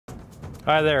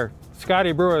Hi there,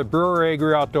 Scotty Brewer at Brewer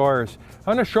Agri Outdoors.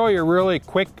 I'm going to show you really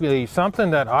quickly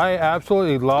something that I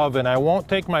absolutely love, and I won't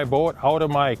take my boat out of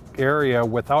my area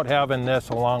without having this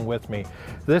along with me.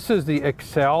 This is the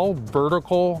Excel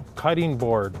vertical cutting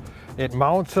board. It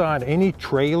mounts on any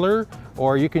trailer,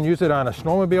 or you can use it on a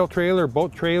snowmobile trailer,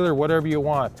 boat trailer, whatever you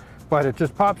want. But it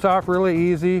just pops off really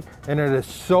easy, and it is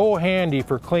so handy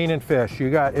for cleaning fish.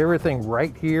 You got everything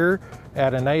right here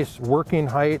at a nice working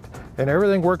height, and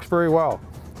everything works very well.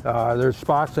 There's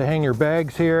spots to hang your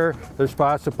bags here. There's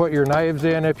spots to put your knives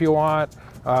in if you want.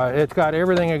 It's got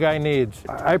everything a guy needs.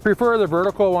 I prefer the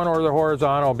vertical one or the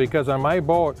horizontal because on my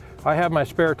boat, I have my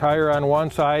spare tire on one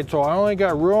side, so I only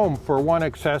got room for one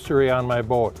accessory on my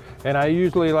boat. And I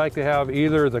usually like to have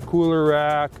either the cooler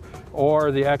rack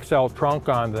or the XL trunk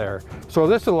on there. So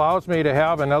this allows me to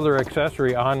have another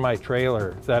accessory on my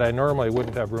trailer that I normally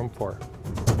wouldn't have room for.